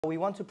We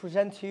want to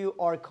present to you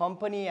our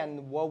company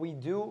and what we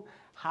do,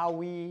 how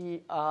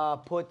we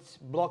put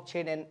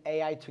blockchain and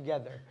AI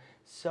together.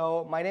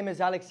 So my name is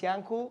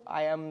Iancu.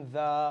 I am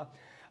the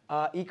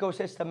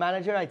Ecosystem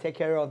Manager. I take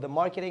care of the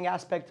marketing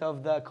aspect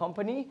of the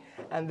company.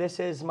 And this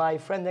is my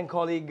friend and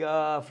colleague,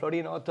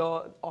 Florin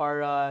Otto,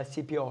 our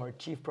CPO, our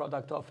Chief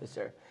Product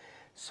Officer.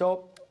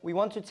 So we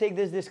want to take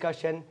this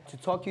discussion to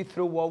talk you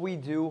through what we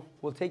do.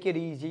 We'll take it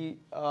easy.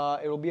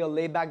 It will be a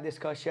laid-back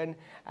discussion.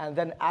 And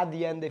then at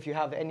the end, if you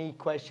have any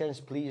questions,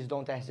 please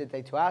don't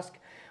hesitate to ask.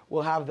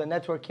 We'll have the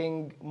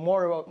networking,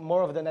 more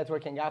of the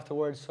networking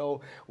afterwards,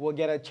 so we'll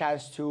get a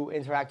chance to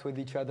interact with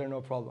each other,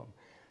 no problem.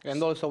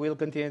 And also, we'll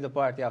continue the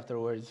party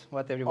afterwards,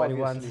 what everybody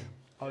wants.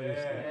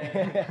 Obviously.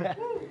 Yeah.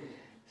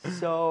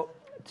 So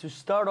to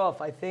start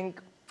off, I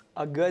think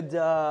a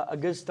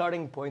good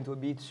starting point would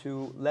be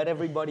to let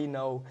everybody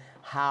know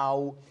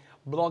how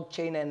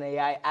blockchain and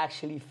AI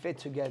actually fit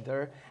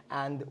together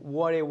and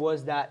what it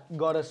was that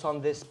got us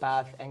on this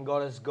path and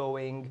got us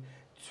going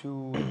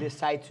to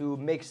decide to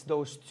mix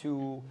those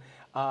two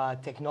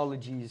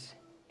technologies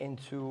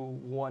into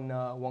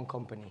one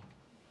company.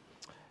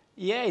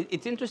 Yeah,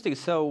 it's interesting.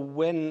 So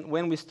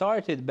when we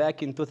started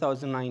back in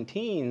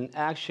 2019,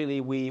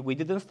 actually we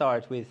didn't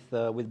start with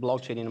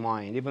blockchain in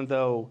mind, even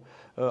though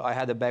I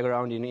had a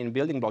background in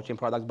building blockchain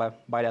products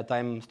by that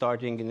time,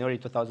 starting in early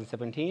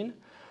 2017.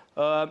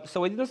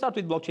 So we didn't start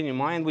with blockchain in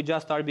mind. We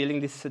just started building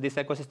this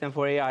ecosystem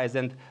for AIs.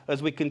 And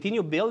as we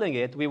continue building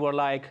it, we were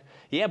like,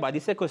 yeah, but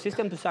this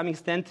ecosystem to some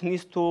extent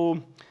needs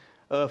to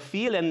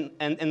feel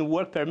and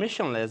work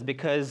permissionless,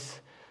 because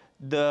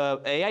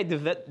the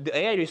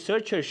AI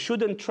researcher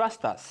shouldn't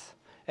trust us.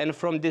 And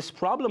from this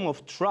problem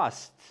of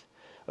trust,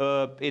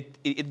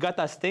 it got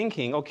us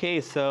thinking,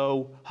 okay,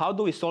 so how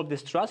do we solve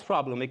this trust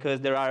problem? Because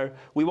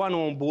we want to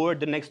onboard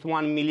the next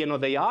 1 million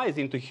of AIs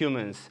into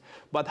humans.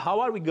 But how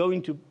are we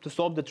going to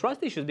solve the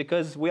trust issues?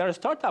 Because we are a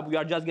startup, we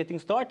are just getting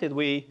started.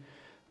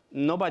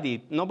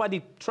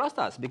 Nobody trusts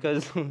us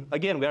because,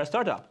 again, we are a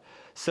startup.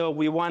 So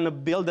we want to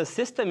build a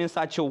system in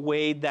such a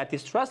way that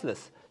is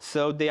trustless.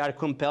 So they are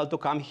compelled to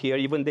come here,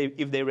 even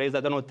if they raise,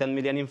 I don't know, 10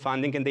 million in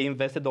funding and they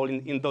invested all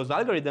in those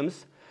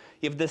algorithms.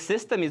 If the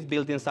system is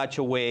built in such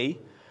a way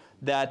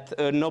that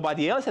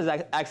nobody else has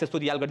access to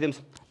the algorithms,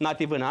 not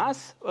even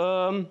us,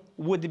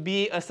 would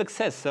be a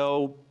success.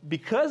 So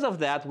because of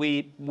that,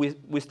 we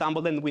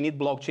stumbled and we need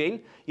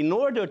blockchain in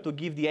order to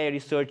give the AI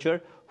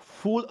researcher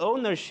full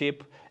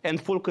ownership and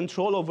full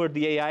control over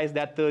the AIs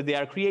that they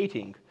are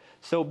creating.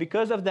 So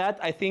because of that,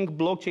 I think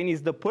blockchain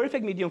is the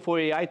perfect medium for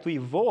AI to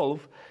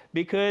evolve,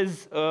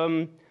 because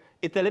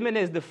it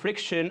eliminates the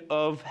friction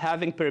of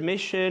having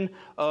permission,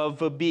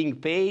 of being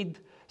paid.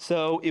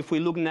 So if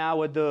we look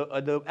now at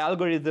the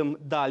algorithm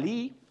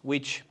DALL-E,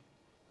 which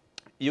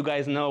you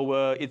guys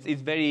know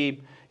it's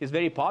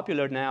very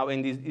popular now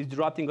and is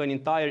disrupting an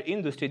entire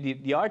industry,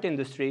 the art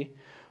industry.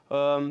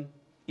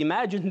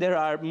 Imagine there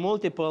are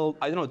multiple,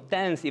 I don't know,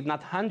 tens, if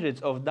not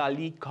hundreds of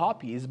DALL-E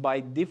copies by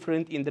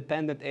different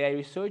independent AI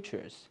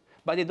researchers,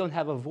 but they don't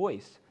have a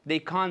voice. They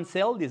can't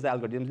sell these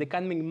algorithms. They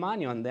can't make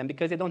money on them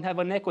because they don't have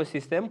an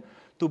ecosystem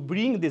to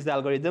bring these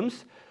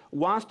algorithms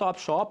one-stop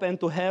shop and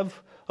to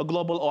have a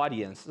global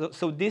audience.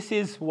 So this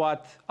is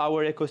what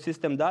our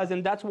ecosystem does,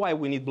 and that's why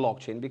we need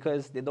blockchain,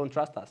 because they don't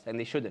trust us, and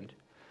they shouldn't.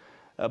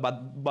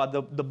 But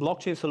the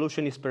blockchain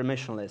solution is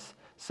permissionless.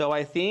 So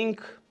I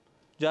think,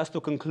 just to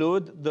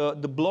conclude,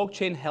 the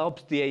blockchain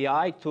helps the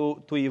AI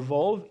to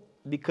evolve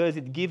because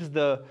it gives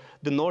the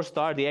North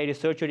Star, the AI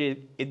researcher,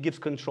 it gives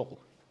control.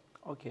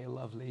 Okay,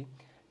 lovely.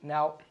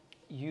 Now,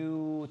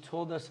 you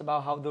told us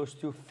about how those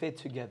two fit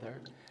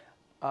together.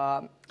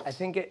 I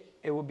think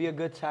it would be a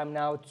good time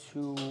now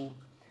to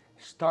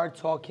start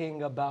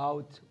talking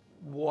about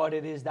what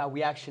it is that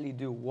we actually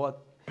do,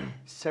 what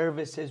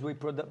services we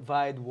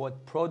provide,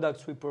 what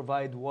products we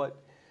provide,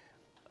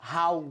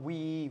 how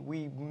we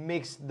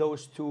mix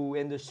those two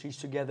industries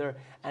together,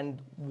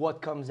 and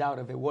what comes out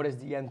of it, what is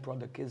the end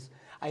product. Because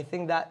I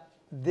think that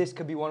this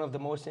could be one of the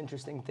most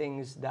interesting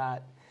things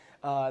that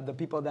the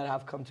people that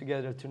have come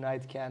together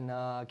tonight can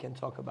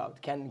talk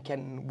about,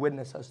 can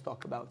witness us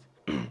talk about.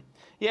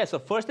 Yeah, so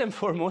first and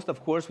foremost,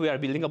 of course, we are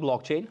building a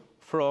blockchain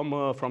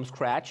from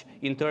scratch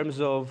in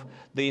terms of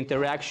the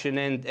interaction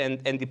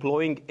and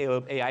deploying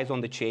AIs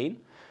on the chain.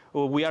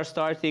 We are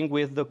starting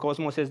with the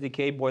Cosmos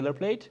SDK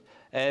boilerplate,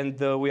 and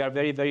we are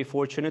very, very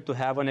fortunate to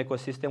have an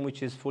ecosystem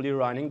which is fully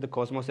running, the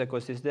Cosmos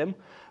ecosystem,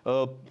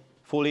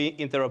 fully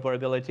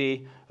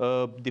interoperability,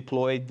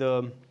 deployed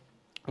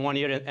 1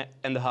 year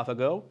and a half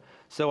ago.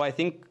 So I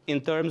think in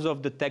terms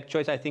of the tech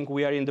choice, I think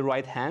we are in the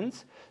right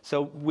hands.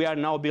 So we are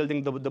now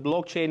building the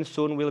blockchain.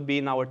 Soon we'll be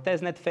in our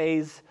testnet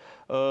phase.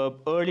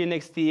 Early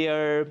next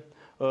year,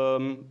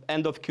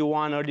 end of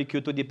Q1, early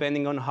Q2,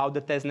 depending on how the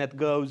testnet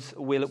goes,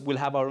 we'll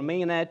have our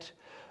mainnet.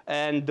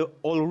 And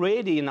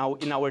already in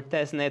our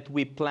testnet,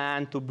 we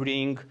plan to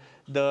bring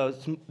the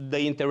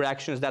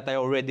interactions that I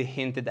already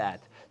hinted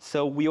at.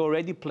 So we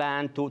already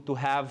plan to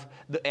have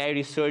the AI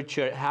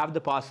researcher have the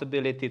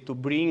possibility to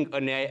bring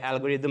an AI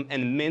algorithm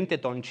and mint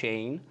it on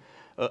chain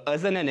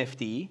as an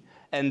NFT.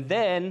 And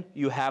then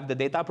you have the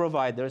data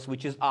providers,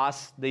 which is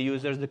us, the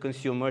users, the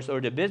consumers,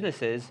 or the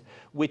businesses,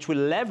 which will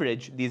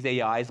leverage these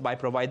AIs by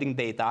providing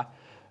data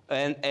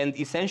and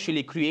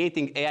essentially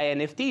creating AI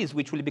NFTs,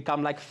 which will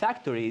become like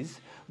factories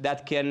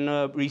that can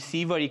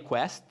receive a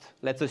request.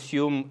 Let's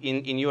assume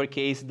in your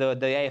case, the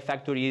AI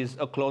factory is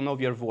a clone of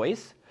your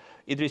voice.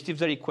 It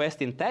receives a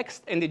request in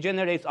text, and it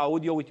generates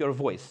audio with your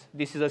voice.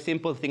 This is a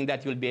simple thing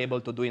that you'll be able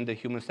to do in the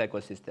Humans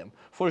ecosystem.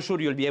 For sure,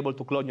 you'll be able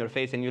to clone your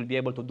face, and you'll be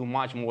able to do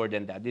much more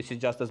than that. This is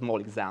just a small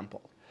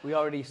example. We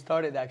already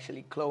started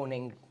actually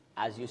cloning,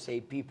 as you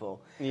say,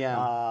 people.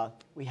 Yeah.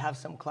 We have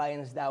some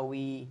clients that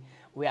we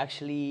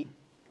actually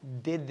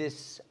did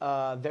this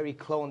very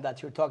clone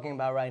that you're talking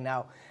about right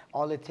now.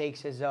 All it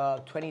takes is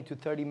 20 to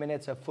 30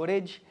 minutes of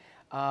footage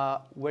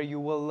where you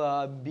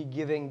will be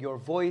giving your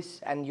voice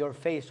and your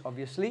face,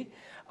 obviously,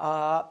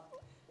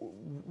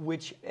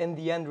 which in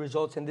the end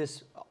results in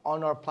this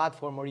on our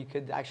platform, where you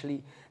could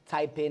actually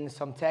type in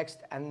some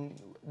text, and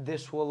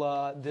this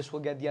will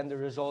get the end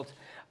result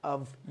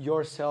of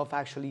yourself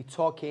actually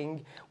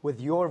talking with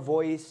your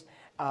voice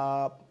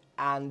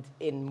and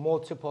in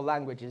multiple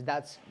languages.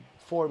 That's,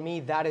 for me,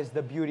 that is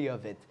the beauty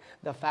of it.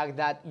 The fact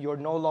that you're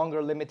no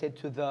longer limited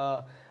to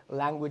the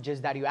languages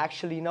that you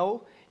actually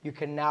know. You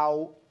can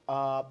now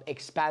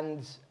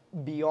expand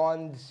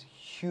beyond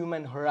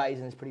human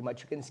horizons, pretty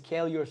much. You can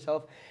scale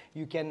yourself.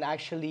 You can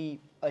actually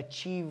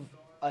achieve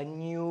a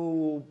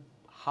new,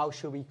 how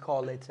should we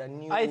call it, a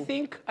new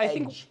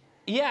edge.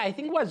 Yeah, I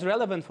think what's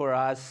relevant for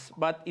us,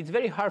 but it's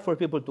very hard for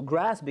people to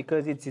grasp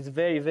because it's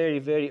very, very,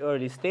 very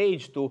early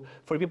stage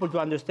for people to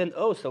understand,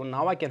 oh, so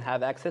now I can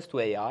have access to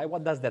AI.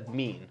 What does that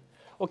mean?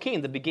 Okay,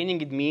 in the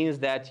beginning, it means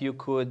that you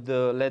could,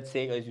 let's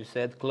say, as you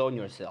said, clone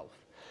yourself.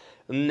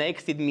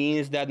 Next, it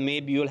means that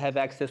maybe you'll have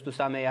access to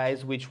some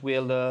AIs which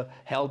will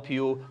help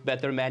you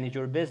better manage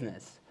your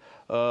business.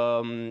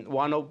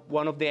 One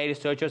of the AI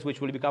researchers, which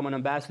will become an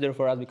ambassador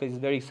for us because he's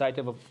very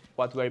excited of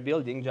what we're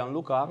building,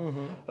 Gianluca,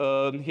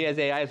 he has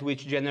AIs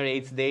which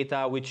generates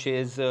data which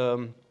is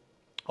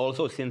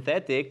also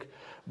synthetic,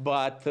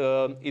 but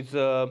it's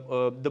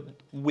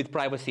with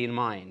privacy in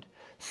mind.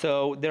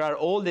 So there are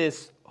all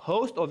this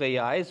host of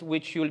AIs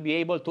which you'll be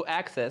able to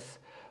access.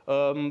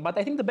 But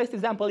I think the best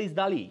example is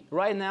DALL-E.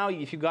 Right now,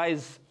 if you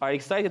guys are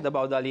excited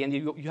about DALL-E and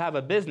you have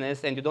a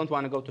business and you don't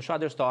want to go to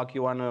Shutterstock,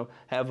 you want to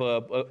have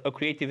a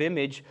creative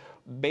image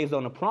based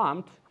on a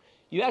prompt,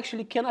 you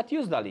actually cannot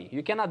use DALL-E.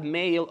 You cannot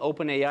mail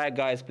OpenAI,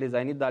 guys, please,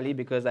 I need DALL-E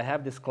because I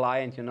have this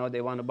client, you know,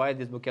 they want to buy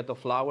this bouquet of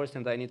flowers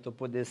and I need to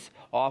put this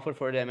offer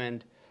for them.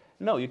 And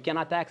no, you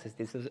cannot access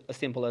this. It's as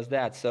simple as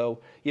that. So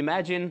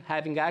imagine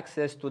having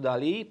access to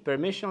DALL-E,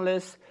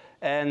 permissionless,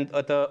 and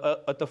at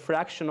a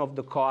fraction of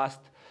the cost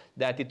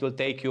that it will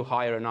take you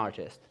hire an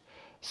artist.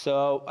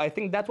 So I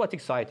think that's what's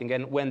exciting.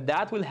 And when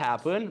that will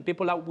happen,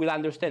 people will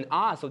understand,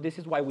 so this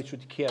is why we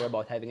should care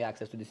about having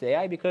access to this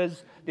AI,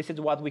 because this is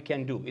what we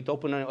can do. It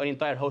opens an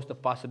entire host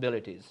of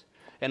possibilities.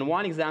 And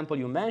one example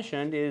you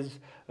mentioned is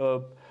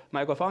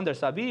my co-founder,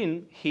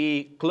 Sabin.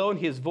 He cloned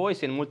his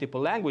voice in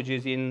multiple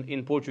languages,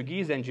 in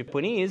Portuguese and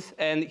Japanese.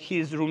 And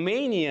his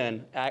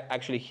Romanian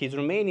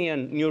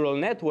neural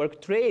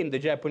network trained the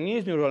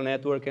Japanese neural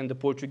network and the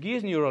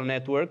Portuguese neural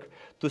network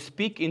to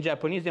speak in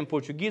Japanese and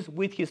Portuguese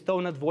with his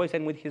toned voice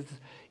and with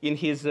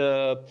his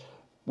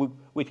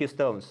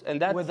tones.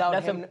 And that's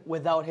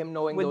without him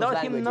knowing those languages.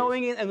 Without him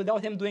knowing it and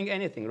without him doing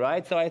anything,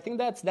 right? So I think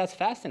that's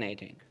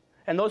fascinating.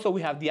 And also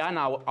we have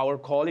Diana, our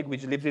colleague,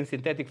 which lives in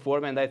synthetic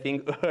form, and I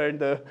think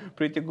earned a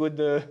pretty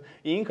good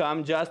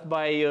income just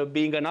by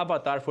being an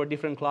avatar for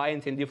different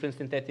clients in different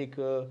synthetic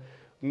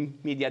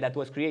media that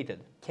was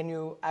created. Can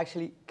you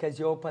actually, because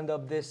you opened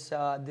up this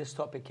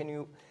topic, can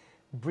you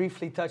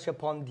briefly touch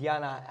upon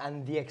Diana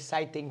and the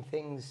exciting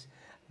things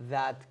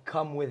that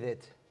come with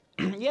it?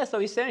 Yeah,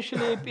 so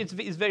essentially it's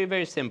very,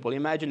 very simple.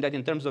 Imagine that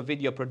in terms of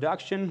video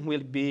production,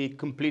 we'll be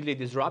completely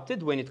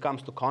disrupted when it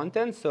comes to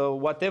content. So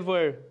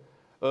whatever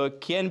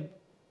can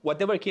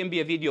be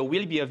a video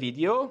will be a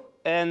video,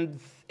 and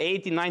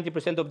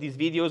 80–90% of these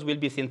videos will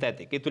be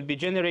synthetic. It will be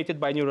generated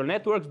by neural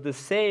networks the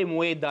same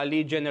way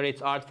DALL-E generates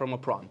art from a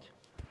prompt.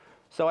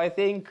 So I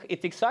think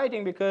it's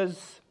exciting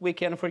because we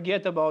can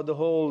forget about the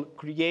whole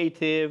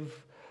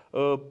creative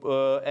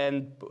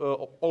and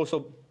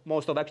also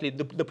most of actually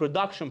the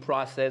production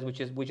process,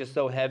 which is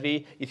so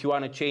heavy if you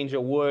want to change a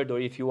word or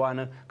if you want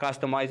to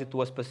customize it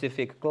to a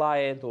specific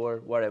client or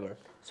whatever.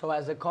 So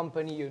as a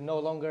company, you no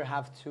longer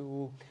have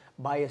to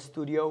buy a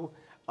studio,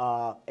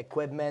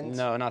 equipment.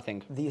 No,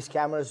 nothing. These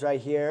cameras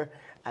right here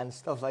and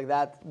stuff like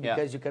that,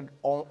 because you can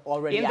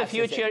already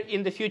access it.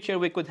 In the future,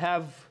 we could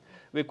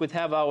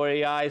have our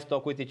AIs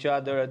talk with each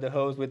other, the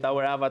host with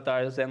our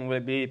avatars, and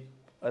we'll be,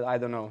 I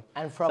don't know,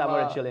 and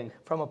somewhere chilling.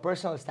 From a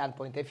personal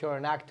standpoint, if you're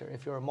an actor,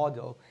 if you're a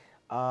model,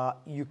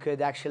 you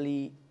could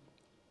actually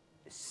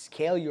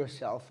scale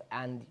yourself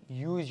and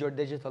use your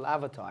digital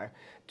avatar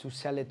to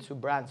sell it to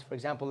brands. For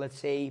example, let's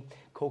say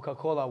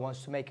Coca-Cola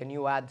wants to make a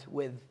new ad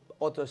with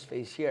Otto's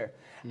face here,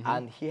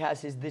 and he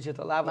has his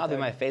digital avatar. Not with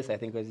my face, I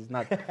think, because it's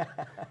not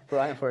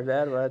prime for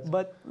that.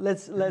 But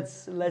let's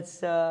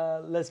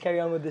carry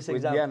on with this with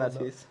example. Diana's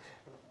face.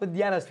 With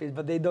Diana's face,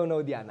 but they don't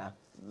know Diana.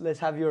 Let's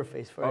have your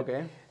face for it.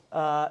 Okay.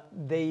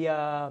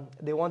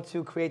 They want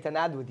to create an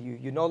ad with you.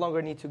 You no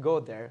longer need to go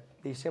there.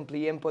 They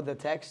simply input the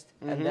text,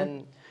 and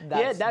then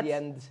that's the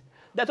end.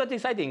 That's what's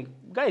exciting,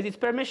 guys. It's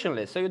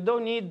permissionless, so you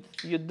don't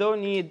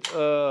need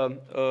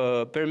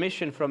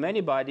permission from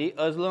anybody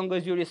as long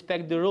as you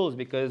respect the rules.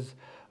 Because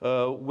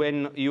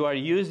when you are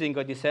using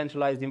a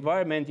decentralized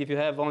environment, if you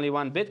have only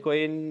one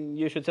Bitcoin,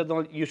 you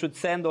should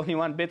send only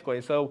one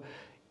Bitcoin. So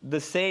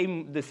the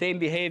same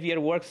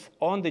behavior works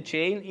on the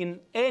chain in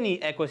any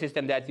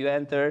ecosystem that you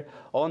enter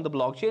on the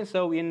blockchain.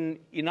 So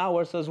in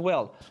ours as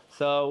well.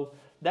 So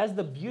that's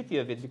the beauty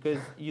of it, because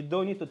you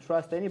don't need to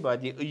trust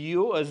anybody.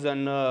 You as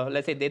an,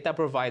 let's say, data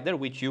provider,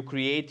 which you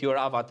create your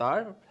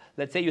avatar,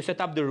 let's say you set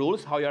up the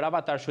rules, how your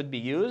avatar should be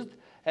used,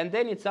 and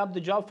then it's up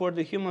the job for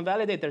the human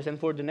validators and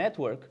for the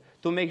network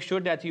to make sure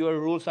that your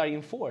rules are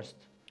enforced.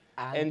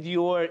 And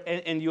your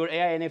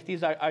AI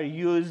NFTs are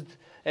used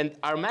and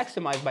are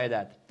maximized by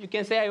that. You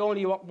can say, I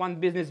only want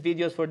business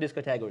videos for this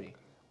category.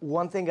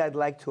 One thing I'd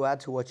like to add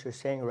to what you're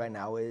saying right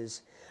now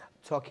is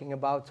talking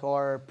about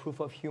our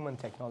proof of human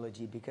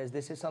technology, because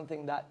this is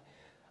something that,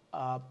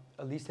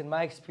 at least in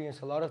my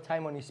experience, a lot of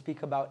time when you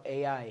speak about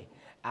AI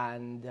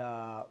and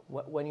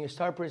when you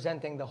start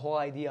presenting the whole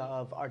idea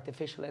of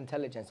artificial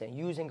intelligence and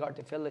using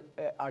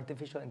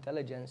artificial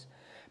intelligence,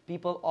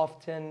 people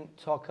often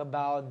talk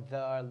about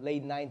the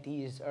late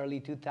 90s,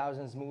 early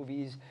 2000s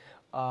movies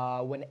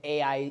when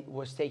AI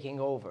was taking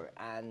over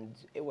and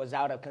it was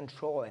out of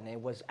control and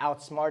it was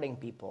outsmarting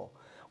people.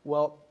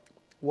 Well,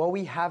 what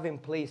we have in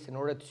place in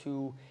order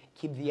to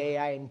keep the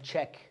AI in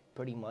check,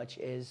 pretty much,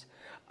 is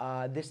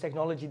this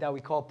technology that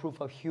we call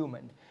proof of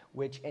human,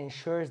 which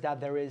ensures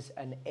that there is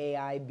an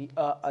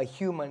a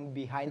human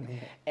behind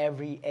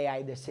every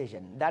AI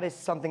decision. That is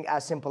something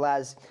as simple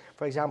as,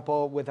 for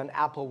example, with an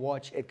Apple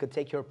Watch, it could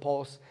take your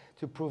pulse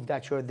to prove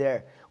that you're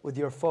there. With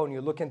your phone,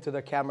 you look into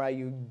the camera,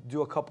 you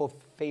do a couple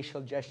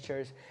facial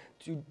gestures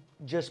to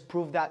just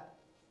prove that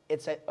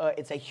it's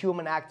a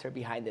human actor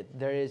behind it.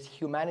 There is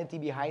humanity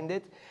behind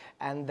it,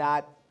 and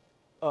that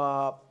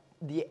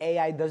the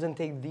AI doesn't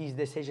take these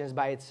decisions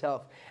by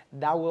itself.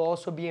 That will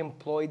also be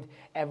employed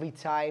every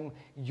time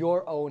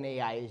your own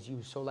AI is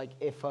used. So like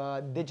if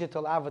a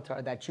digital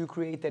avatar that you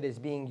created is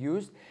being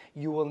used,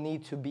 you will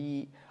need to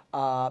be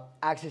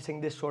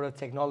accessing this sort of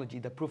technology,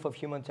 the proof of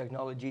human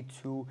technology,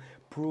 to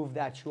prove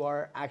that you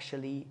are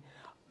actually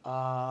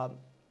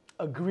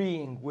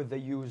agreeing with the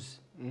use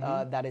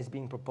that is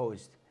being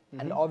proposed.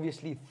 And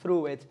obviously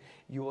through it,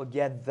 you will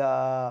get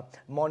the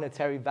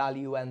monetary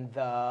value and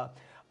the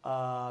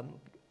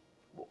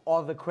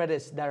all the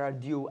credits that are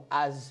due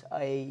as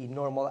a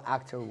normal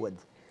actor would.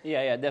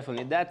 Yeah,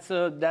 definitely. That's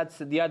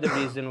the other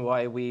reason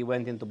why we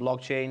went into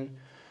blockchain,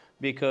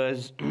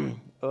 because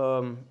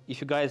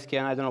if you guys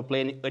can, I don't know,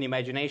 play an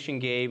imagination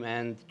game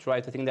and try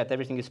to think that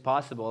everything is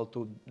possible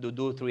to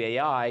do through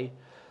AI,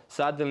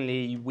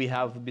 suddenly we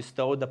have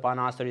bestowed upon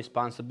us the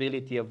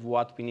responsibility of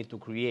what we need to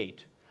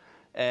create.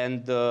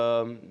 And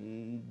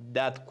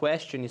that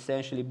question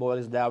essentially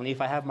boils down,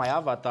 if I have my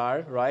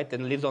avatar, right,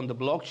 and lives on the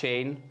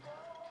blockchain,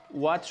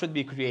 what should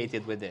be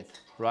created with it,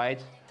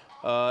 right?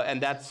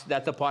 And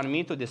that's upon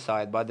me to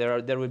decide, but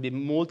there will be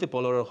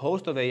multiple or a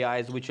host of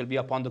AIs which will be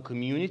upon the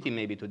community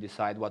maybe to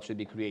decide what should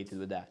be created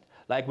with that.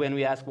 Like when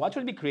we ask, what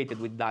should be created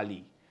with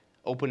DALL-E?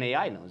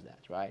 OpenAI knows that,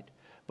 right?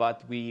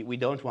 But we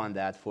don't want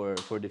that for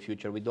the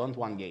future. We don't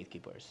want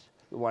gatekeepers.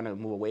 We want to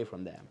move away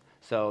from them.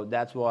 So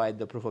that's why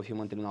the proof of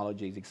human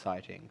technology is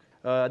exciting.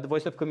 The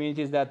voice of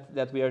communities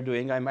that we are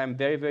doing, I'm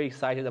very, very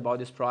excited about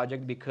this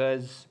project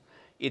because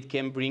it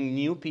can bring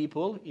new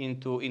people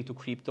into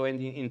crypto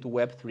and into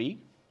Web3.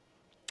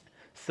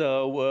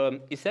 So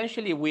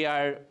essentially, we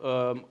are,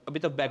 a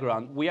bit of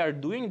background, we are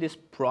doing these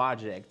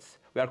projects,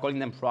 we are calling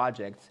them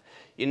projects,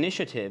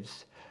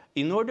 initiatives,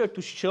 in order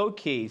to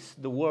showcase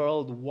the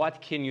world what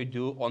can you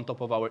do on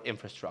top of our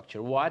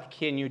infrastructure, what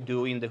can you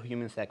do in the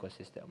Humans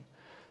ecosystem.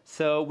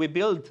 So we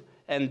build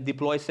and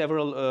deploy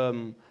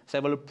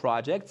several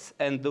projects,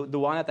 and the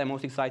one that I'm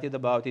most excited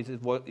about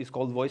is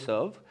called Voice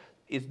of.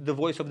 It's the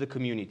voice of the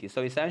community.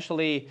 So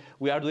essentially,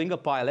 we are doing a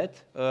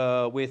pilot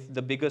with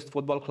the biggest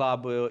football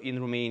club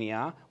in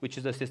Romania, which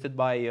is assisted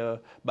by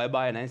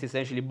Binance.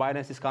 Essentially,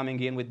 Binance is coming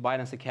in with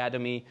Binance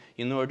Academy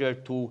in order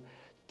to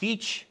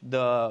teach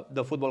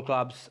the football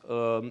club's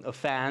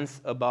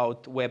fans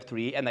about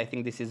Web3, and I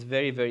think this is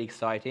very, very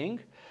exciting.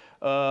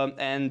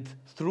 And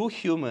through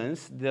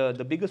Humans,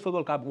 the biggest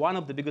football club, one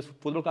of the biggest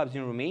football clubs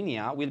in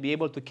Romania, will be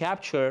able to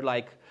capture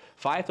like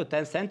 5 to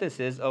 10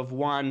 sentences of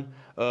one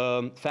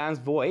fan's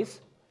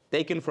voice,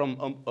 taken from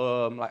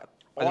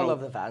all of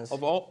the fans.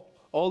 Of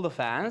all the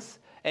fans,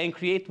 and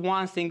create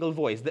one single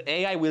voice. The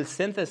AI will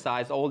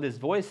synthesize all these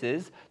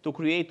voices to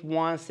create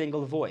one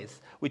single voice,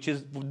 which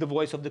is the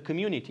voice of the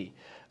community.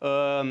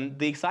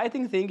 The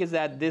exciting thing is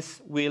that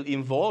this will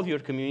involve your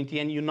community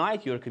and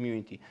unite your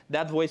community.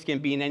 That voice can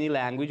be in any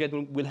language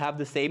and will have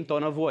the same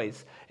tone of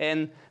voice.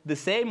 And the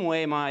same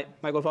way my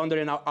co-founder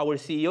and our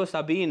CEO,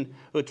 Sabine,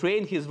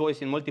 trained his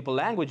voice in multiple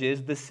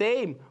languages, the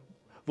same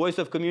voice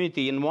of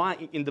community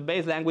in the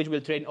base language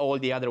will train all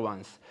the other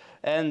ones.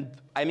 And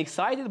I'm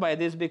excited by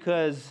this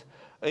because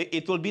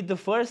it will be the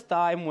first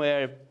time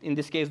where, in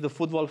this case, the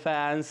football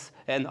fans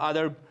and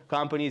other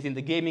companies in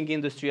the gaming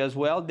industry as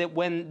well, that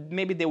when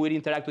maybe they will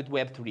interact with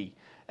Web3.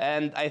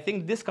 And I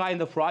think this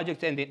kind of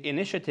projects and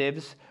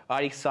initiatives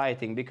are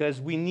exciting because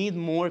we need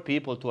more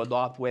people to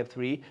adopt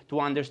Web3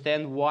 to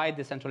understand why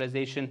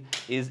decentralization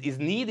is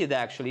needed,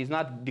 actually. It's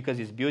not because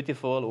it's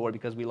beautiful or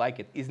because we like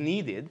it. It's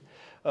needed.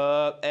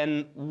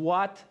 And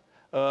what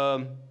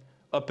a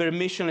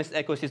permissionless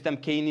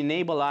ecosystem can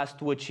enable us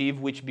to achieve,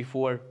 which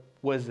before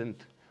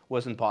wasn't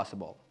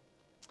possible.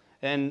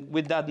 And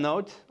with that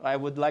note, I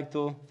would like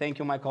to thank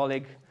you, my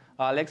colleague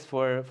Alex,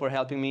 for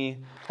helping me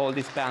hold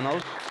this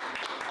panel.